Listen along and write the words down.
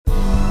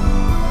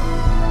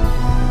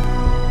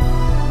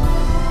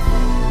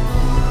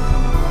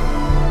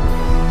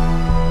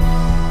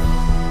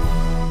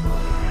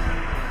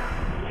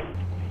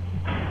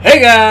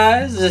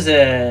guys, this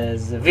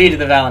is V to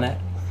the Valinet.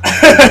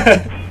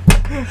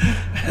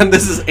 And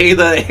this is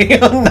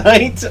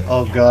Aeonknight.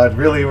 Oh god,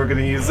 really? We're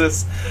gonna use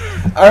this?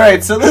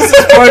 Alright, so this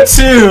is part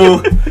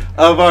 2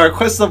 of our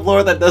Quest of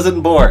Lore that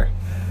doesn't bore.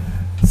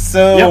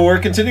 So we're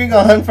continuing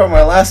on from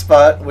our last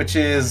spot, which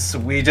is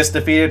we just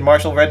defeated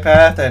Marshal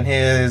Redpath and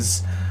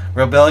his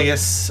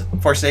rebellious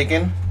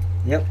Forsaken.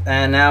 Yep,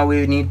 and now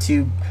we need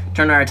to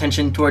turn our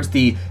attention towards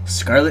the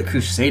Scarlet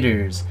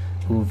Crusaders,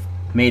 who've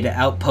made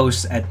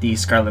outposts at the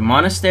Scarlet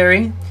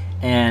Monastery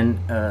and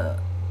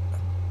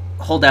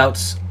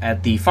holdouts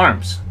at the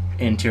farms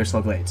in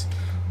Tirisfal Glades.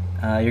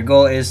 Your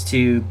goal is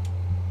to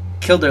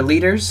kill their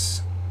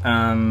leaders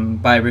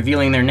by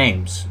revealing their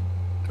names,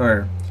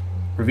 or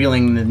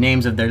revealing the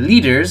names of their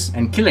leaders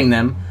and killing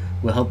them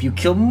will help you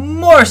kill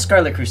more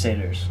Scarlet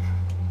Crusaders.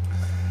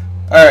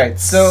 Alright,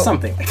 so...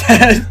 something like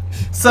that.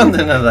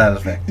 Something to that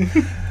effect.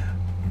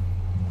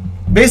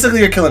 Basically,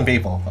 you're killing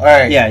people.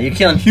 Alright. Yeah, you're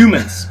killing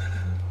humans.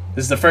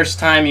 This is the first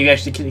time you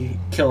actually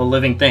kill a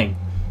living thing,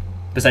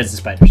 besides the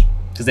spiders,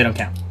 because they don't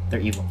count.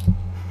 They're evil.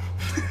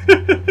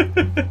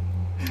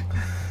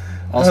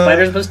 All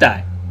spiders must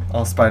die.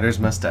 All spiders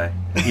must die.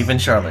 Even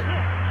Charlotte.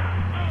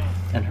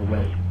 And her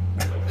web.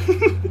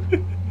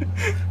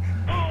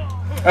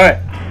 Alright,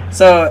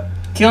 so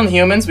killing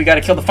humans, we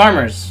gotta kill the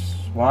farmers.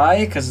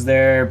 Why? Because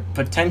they're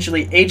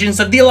potentially agents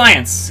of the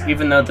Alliance,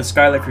 even though the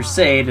Scarlet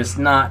Crusade is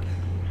not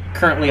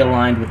currently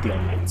aligned with the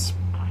Alliance.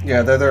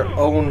 Yeah, they're their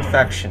own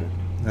faction.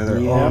 They're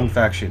their own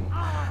faction.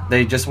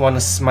 They just want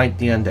to smite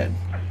the undead.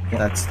 Yep.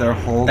 That's their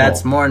whole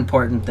That's goal. more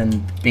important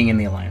than being in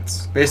the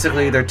Alliance.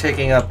 Basically, they're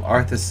taking up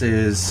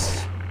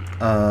Arthas's,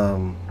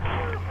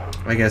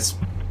 I guess,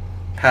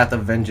 path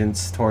of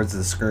vengeance towards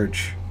the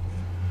Scourge.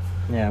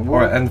 Yeah,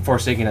 and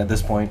Forsaken at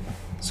this point.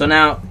 So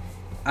now,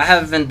 I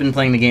haven't been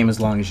playing the game as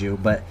long as you,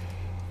 but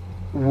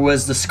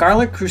was the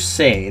Scarlet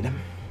Crusade,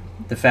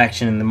 the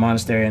faction and the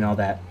monastery and all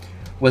that,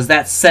 was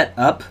that set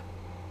up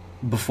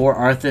before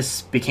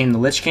Arthas became the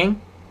Lich King?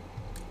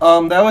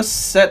 That was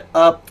set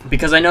up...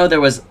 Because I know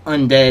there was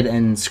Undead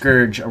and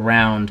Scourge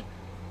around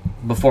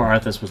before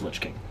Arthas was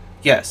Lich King.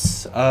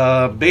 Yes.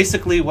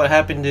 Basically what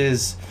happened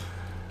is,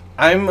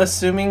 I'm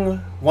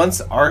assuming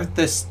once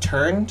Arthas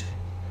turned,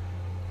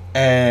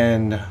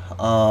 and,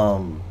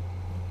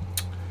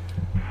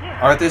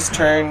 Arthas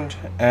turned,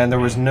 and there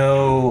was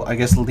no, I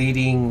guess,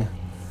 leading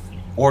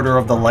Order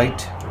of the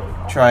Light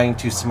trying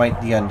to smite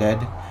the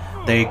undead.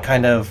 They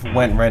kind of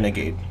went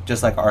renegade,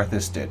 just like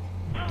Arthas did.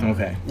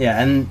 Okay.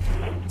 Yeah, and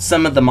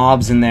some of the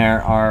mobs in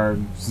there are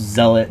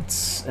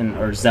zealots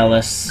or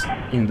zealous.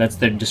 You know, that's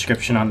their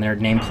description on their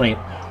nameplate,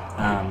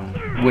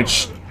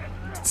 which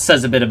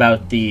says a bit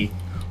about the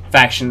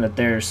faction that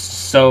they're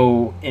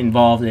so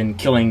involved in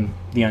killing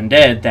the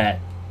undead that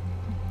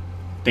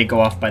they go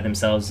off by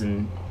themselves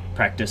and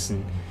practice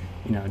and,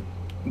 you know,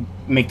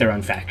 make their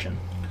own faction.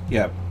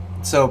 Yeah.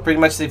 So pretty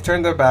much they've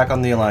turned their back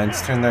on the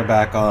Alliance, turned their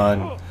back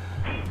on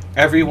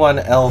everyone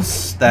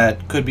else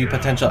that could be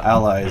potential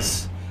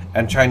allies,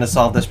 and trying to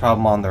solve this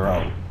problem on their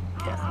own.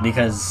 Yeah,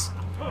 because,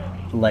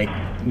 like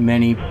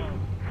many...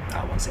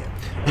 I won't say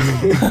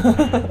it.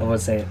 I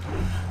won't say it.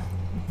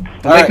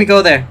 Don't make me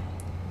go there.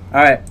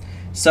 Alright,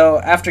 so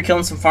after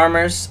killing some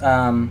farmers,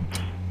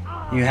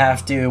 you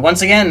have to,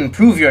 once again,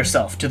 prove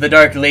yourself to the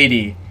Dark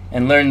Lady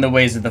and learn the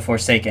ways of the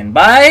Forsaken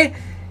by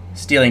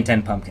stealing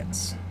 10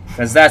 pumpkins.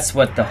 Because that's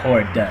what the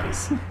Horde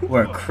does.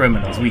 We're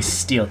criminals. We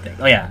steal things.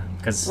 Oh, yeah.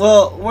 Because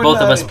both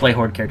of us play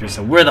Horde characters,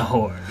 so we're the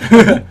Horde.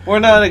 We're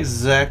not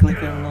exactly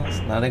criminals.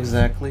 Not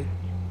exactly.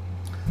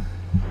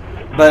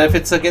 But if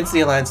it's against the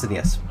Alliance, then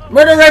yes.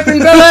 Murder, rape,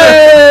 and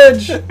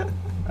pillage!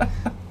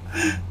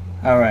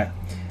 Alright.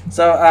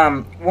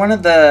 So, one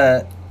of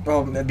the...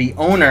 Well, the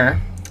owner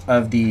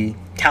of the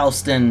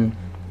Calston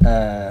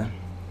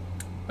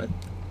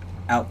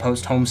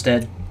outpost,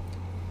 homestead,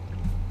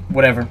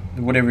 whatever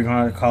you want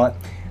to call it,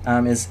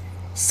 is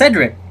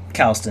Cedric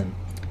Calston.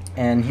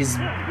 And he's,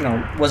 you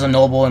know, was a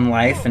noble in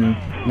life, and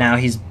now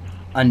he's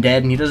undead,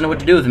 and he doesn't know what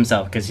to do with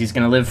himself, because he's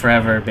going to live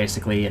forever,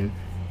 basically, and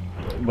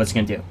what's he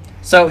going to do?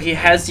 So he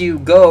has you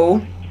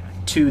go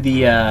to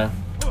the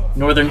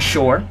northern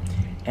shore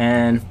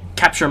and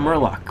capture a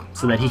Murloc,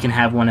 so that he can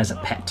have one as a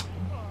pet.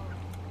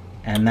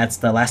 And that's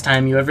the last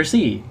time you ever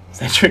see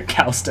Cedric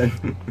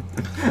Calston.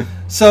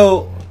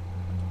 So,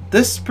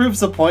 this proves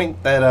the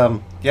point that,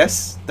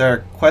 yes, there are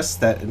quests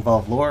that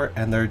involve lore,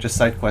 and they're just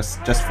side quests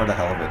just for the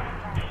hell of it.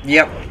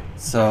 Yep.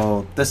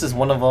 So this is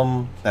one of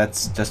them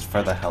that's just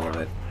for the hell of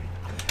it.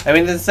 I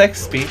mean, it's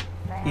XP.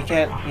 You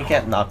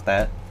can't knock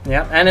that.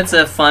 Yeah, and it's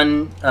a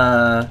fun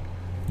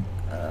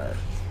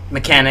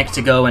mechanic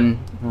to go and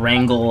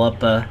wrangle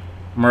up a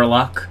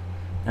Murloc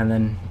and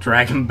then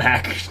drag him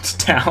back to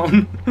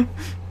town.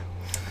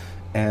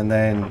 And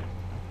then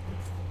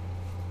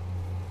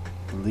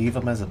leave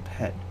him as a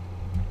pet.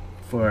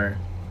 For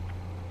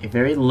a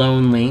very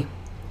lonely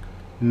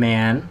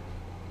man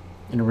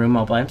in a room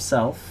all by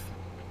himself.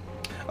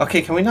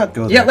 Okay, can we not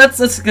go there? Yeah, let's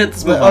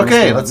move on.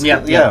 Okay, let's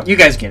yeah. You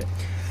guys get it.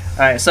 All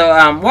right, so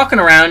walking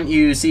around,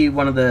 you see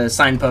one of the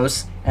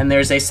signposts, and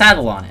there's a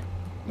saddle on it.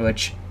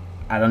 which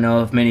I don't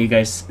know if many of you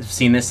guys have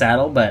seen this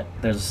saddle, but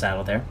there's a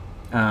saddle there.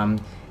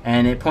 And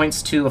it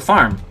points to a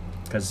farm,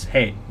 because,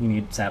 hey, you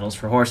need saddles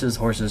for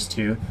horses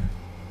to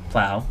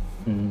plow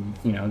and,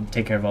 you know,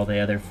 take care of all the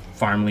other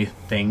farmly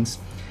things.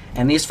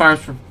 And these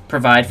farms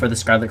provide for the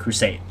Scarlet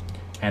Crusade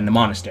and the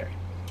monastery.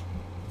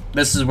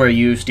 This is where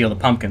you steal the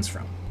pumpkins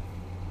from.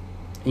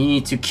 You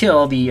need to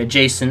kill the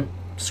adjacent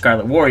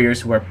Scarlet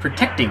Warriors who are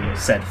protecting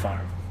said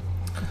farm.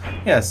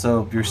 Yeah,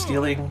 so you're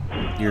stealing,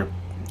 you're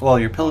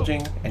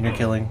pillaging, and you're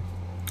killing.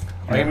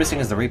 All you're missing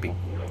is the raping.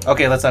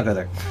 Okay, let's not go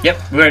there.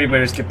 Yep, we already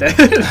better skip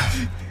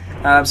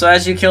that. So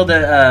as you kill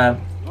the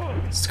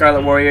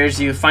Scarlet Warriors,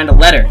 you find a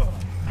letter,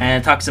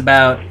 and it talks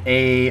about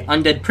a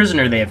undead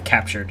prisoner they have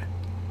captured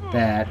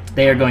that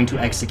they are going to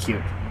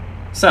execute.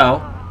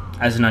 So,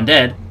 as an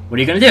undead, what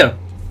are you going to do?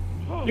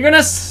 You're going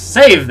to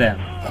save them.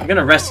 You're going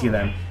to rescue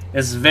them.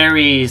 It's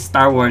very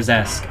Star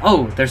Wars-esque.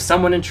 Oh, there's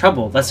someone in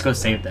trouble. Let's go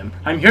save them.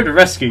 I'm here to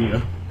rescue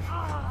you.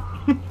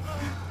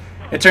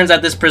 It turns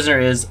out this prisoner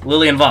is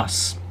Lillian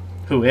Voss,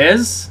 who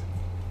is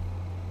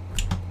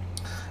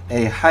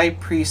a high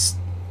priest.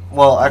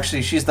 Well,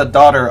 actually, she's the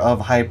daughter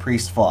of High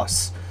Priest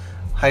Voss.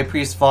 High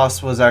Priest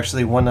Voss was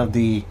actually one of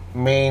the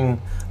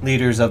main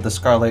leaders of the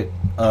Scarlet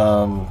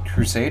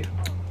Crusade.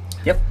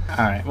 Yep. All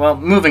right. Well,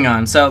 moving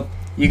on. So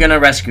you're gonna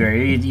rescue her.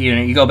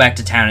 You go back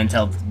to town and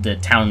tell the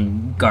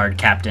town guard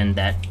captain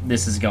that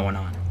this is going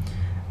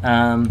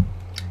on.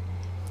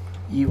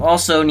 You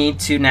also need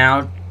to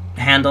now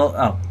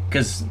handle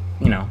because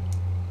you know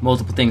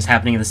multiple things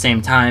happening at the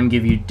same time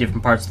give you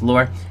different parts of the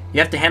lore.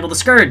 You have to handle the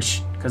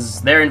Scourge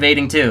because they're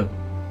invading too.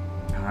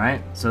 All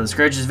right. So the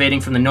Scourge is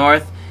invading from the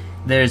north.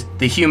 There's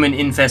the human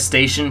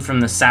infestation from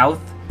the south,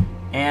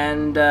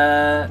 and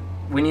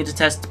we need to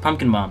test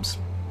pumpkin bombs.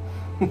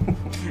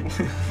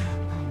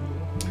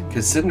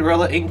 Because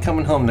Cinderella ain't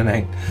coming home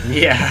tonight.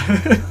 Yeah.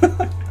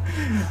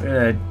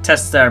 We're gonna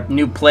test our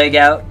new plague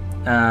out,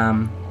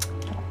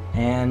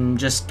 and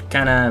just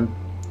kind of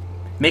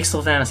make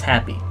Sylvanas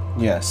happy.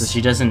 Yes. So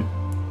she doesn't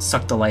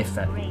suck the life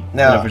out of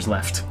Now, whatever's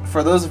left.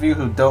 For those of you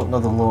who don't know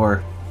the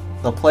lore,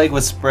 the plague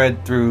was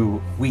spread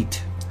through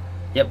wheat.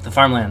 Yep, the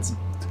farmlands.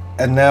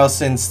 And now,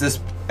 since this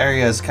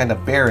area is kind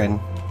of barren,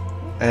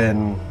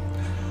 and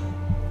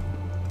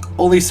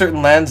only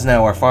certain lands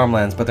now are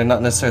farmlands, but they're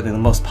not necessarily the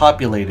most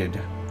populated,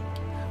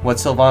 what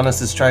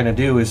Sylvanas is trying to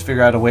do is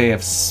figure out a way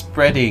of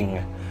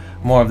spreading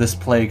more of this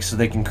plague so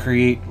they can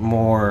create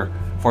more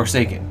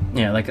Forsaken.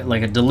 Yeah, like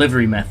a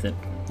delivery method.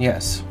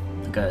 Yes.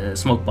 Like a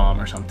smoke bomb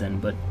or something,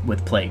 but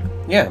with plague.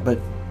 Yeah, but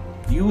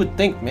you would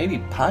think maybe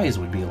pies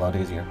would be a lot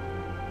easier.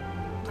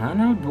 I don't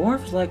know,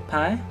 dwarves like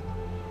pie.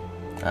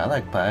 I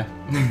like pie.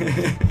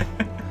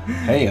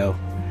 Heyo.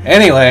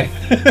 Anyway.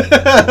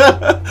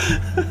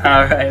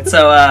 Alright,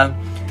 so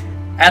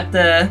at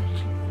the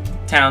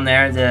town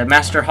there, the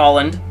Master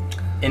Holland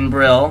in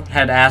Brill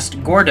had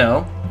asked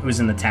Gordo, who's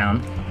in the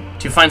town,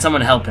 to find someone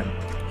to help him.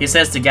 He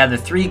says to gather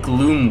 3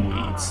 gloom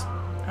weeds,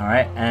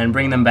 alright, and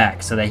bring them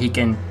back so that he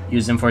can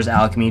use them for his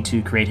alchemy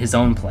to create his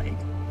own plague.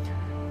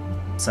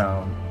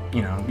 So,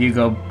 you know, you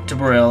go to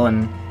Brill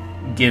and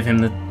give him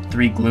the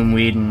 3 gloom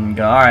weed and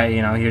go, alright,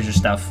 you know, here's your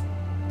stuff.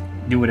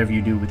 Do whatever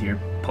you do with your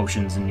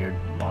potions and your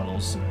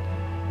bottles and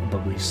your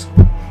bubblies.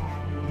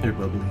 Your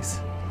bubblies.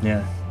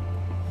 Yeah.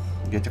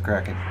 Get to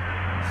cracking.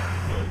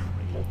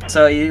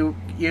 So you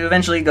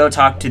eventually go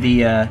talk to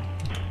the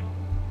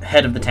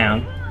head of the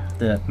town,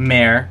 the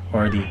mayor,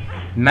 or the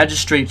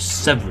magistrate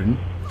Severin.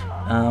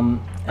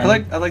 I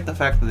like the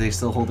fact that they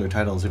still hold their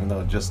titles, even though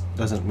it just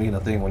doesn't mean a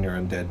thing when you're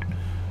undead.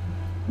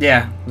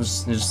 Yeah,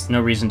 there's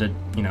no reason to,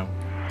 you know,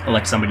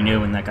 elect somebody new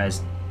when that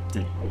guy's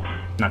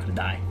not gonna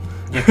die.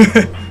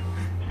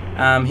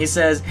 He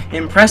says,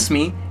 impress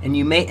me, and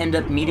you may end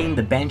up meeting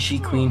the Banshee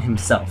Queen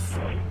himself.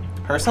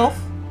 Herself?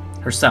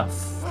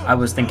 Herself. I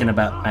was thinking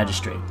about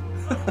magistrate.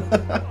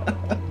 I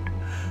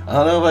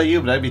don't know about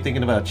you, but I'd be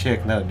thinking about a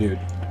chick, not a dude.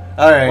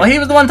 Alright. Well, he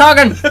was the one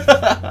talking!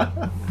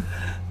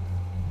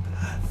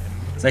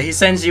 So he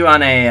sends you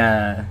on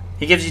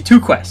he gives you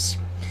 2 quests.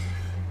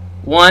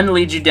 One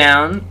leads you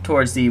down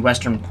towards the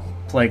Western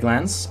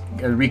Plaguelands,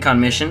 a recon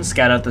mission,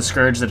 scout out the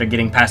Scourge that are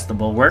getting past the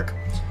Bulwark,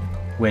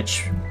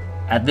 which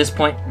at this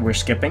point we're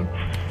skipping.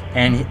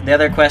 And the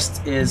other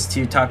quest is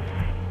to talk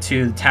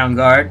to the town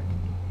guard,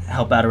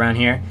 help out around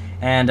here,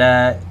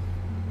 and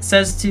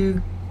says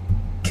to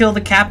kill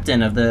the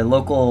captain of the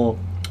local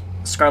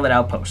Scarlet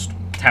Outpost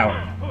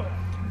tower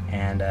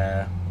and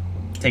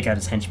take out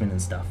his henchmen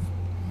and stuff.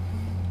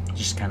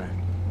 Just kind of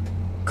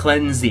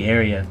cleanse the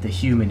area of the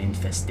human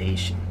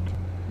infestation.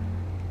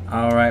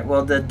 Alright,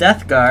 well, the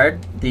Death Guard,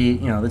 the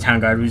town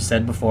guard we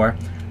said before,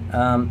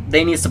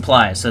 they need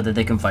supplies so that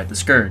they can fight the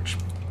Scourge.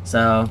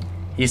 So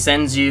he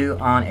sends you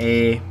on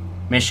a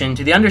mission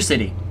to the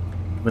Undercity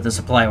with a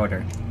supply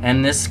order.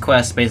 And this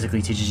quest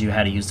basically teaches you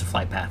how to use the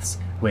flight paths,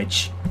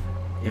 which,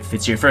 if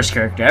it's your first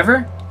character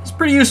ever, is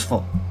pretty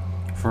useful.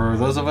 For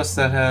those of us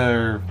that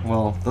are,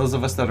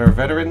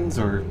 veterans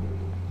or,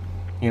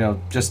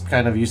 just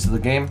kind of used to the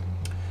game,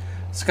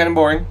 it's kind of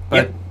boring,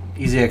 but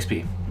easy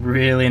XP.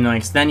 Really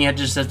annoying. So then you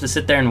just have to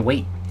sit there and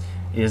wait.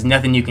 There's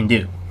nothing you can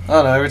do.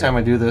 Oh no, every time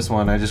I do this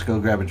one, I just go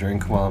grab a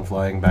drink while I'm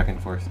flying back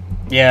and forth.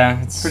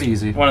 Yeah, it's pretty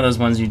easy. One of those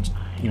ones you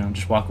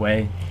just walk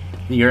away.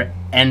 Your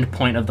end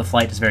point of the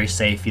flight is very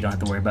safe. You don't have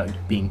to worry about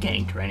being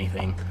ganked or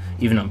anything,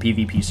 even on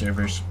PvP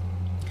servers.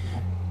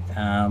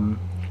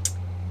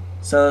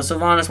 So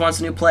Sylvanas wants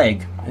a new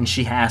plague, and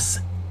she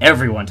asks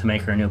everyone to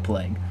make her a new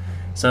plague.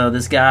 So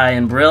this guy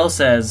in Brill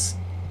says,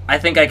 I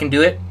think I can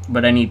do it,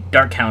 but I need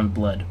Darkhound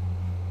blood,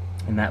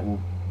 and that will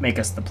make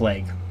us the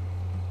plague.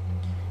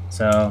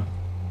 So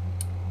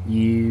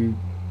you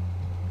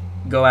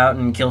go out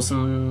and kill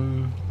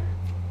some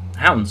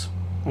hounds.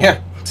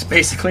 Yeah. That's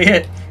basically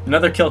it.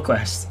 Another kill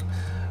quest.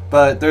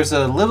 But there's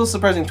a little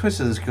surprising twist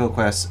to this kill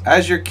quest.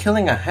 As you're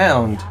killing a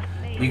hound,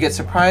 you get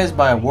surprised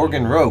by a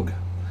Worgen rogue.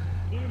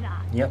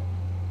 Yep.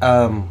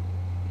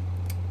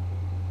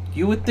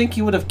 You would think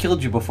he would have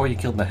killed you before you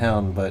killed the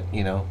hound, but,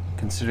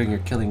 considering you're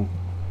killing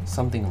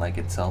something like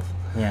itself.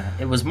 Yeah,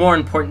 it was more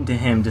important to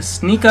him to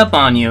sneak up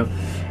on you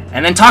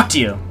and then talk to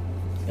you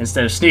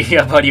instead of sneaking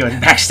up on you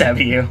and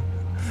backstabbing you.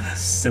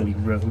 Silly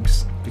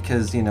rogues.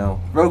 Because,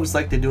 rogues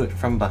like to do it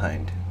from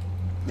behind.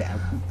 Yeah,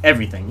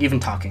 everything, even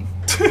talking.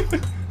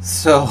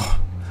 So,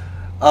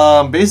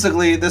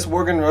 basically, this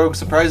Worgen rogue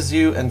surprises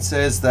you and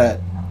says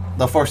that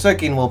the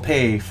Forsaken will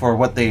pay for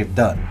what they've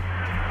done.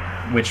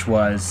 Which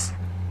was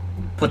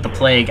put the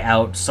plague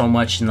out so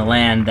much in the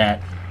land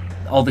that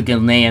all the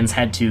Gilneans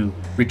had to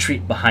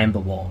retreat behind the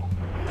wall.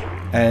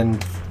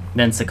 And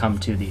then succumb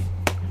to the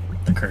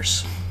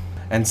curse.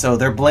 And so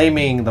they're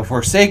blaming the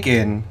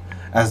Forsaken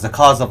as the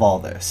cause of all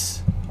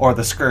this. Or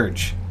the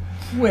Scourge.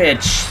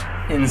 Which,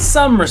 in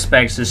some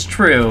respects, is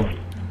true,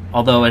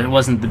 although it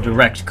wasn't the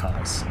direct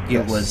cause.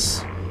 Yes. It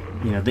was,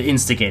 the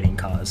instigating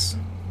cause.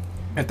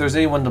 If there's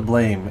anyone to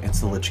blame, it's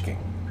the Lich King.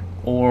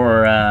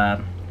 Or,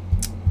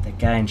 the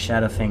guy in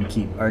Shadowfang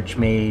Keep,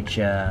 Archmage,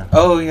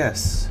 oh,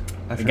 yes.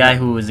 The guy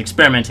who was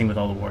experimenting with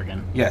all the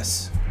Worgen.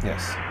 Yes,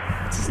 yes.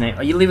 What's his name?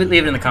 Oh, you leave it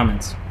in the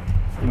comments.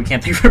 We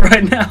can't think of it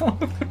right now.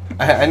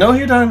 I know who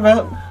you're talking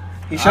about.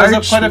 He shows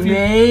up quite a few.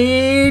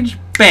 Archmage,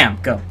 bam,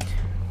 go.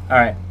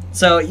 Alright,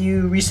 so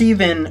you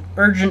receive an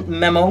urgent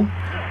memo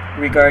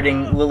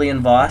regarding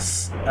Lillian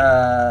Voss,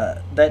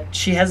 that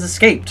she has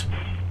escaped,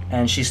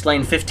 and she's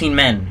slain 15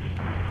 men.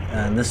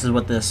 And this is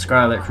what the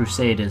Scarlet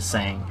Crusade is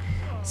saying.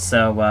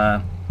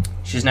 So,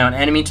 she's now an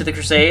enemy to the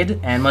Crusade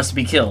and must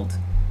be killed.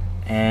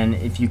 And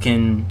if you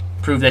can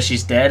prove that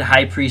she's dead,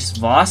 High Priest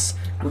Voss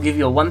will give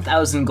you a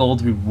 1,000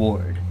 gold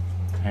reward.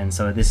 And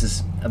so this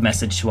is a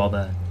message to all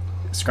the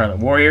Scarlet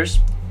Warriors.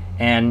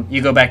 And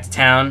you go back to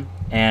town,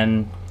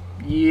 and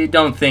you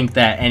don't think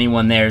that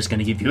anyone there is going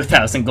to give you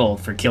 1,000 gold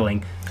for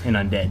killing an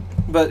undead.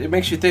 But it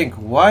makes you think,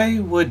 why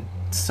would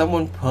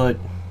someone put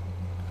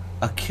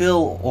a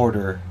kill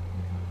order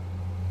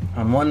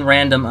on one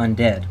random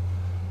undead?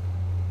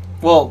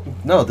 Well,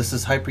 no, this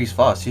is High Priest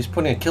Voss. He's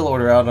putting a kill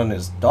order out on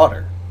his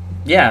daughter.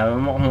 Yeah,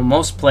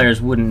 most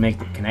players wouldn't make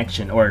the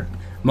connection, or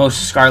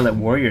most Scarlet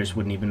Warriors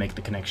wouldn't even make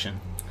the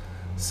connection.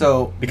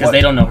 So because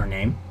they don't know her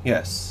name.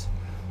 Yes.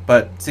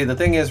 But, see, the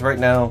thing is, right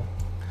now,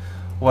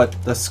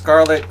 what the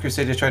Scarlet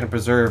Crusade is trying to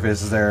preserve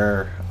is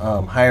their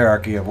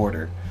hierarchy of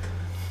order.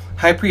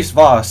 High Priest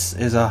Voss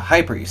is a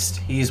High Priest.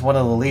 He's one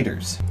of the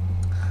leaders.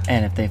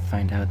 And if they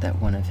find out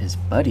that one of his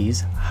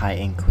buddies, High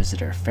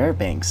Inquisitor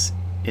Fairbanks,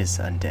 is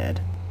undead,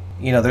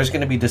 there's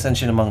going to be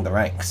dissension among the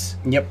ranks.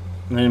 Yep.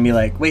 They're going to be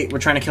like, wait, we're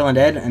trying to kill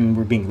undead and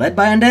we're being led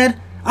by undead?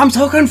 I'm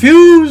so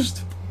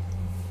confused!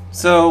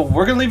 So,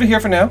 we're going to leave it here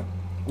for now.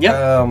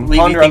 Yep.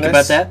 Leave you think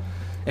about that.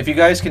 If you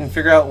guys can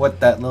figure out what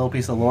that little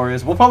piece of lore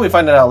is, we'll probably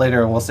find it out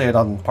later and we'll say it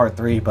on part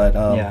 3, but...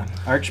 yeah.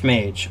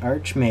 Archmage,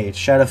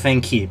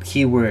 Shadowfang Keep,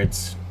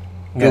 keywords.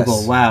 Google,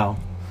 yes. Wow.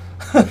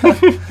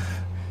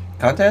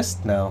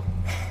 Contest? No.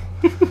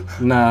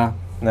 Nah.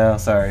 No,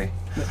 sorry.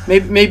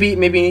 Maybe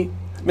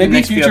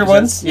future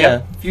ones.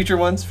 Yep. Yeah, future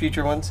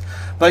ones.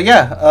 But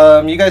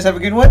yeah, you guys have a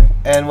good one,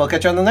 and we'll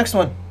catch you on the next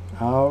one.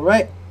 All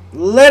right.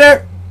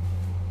 Later.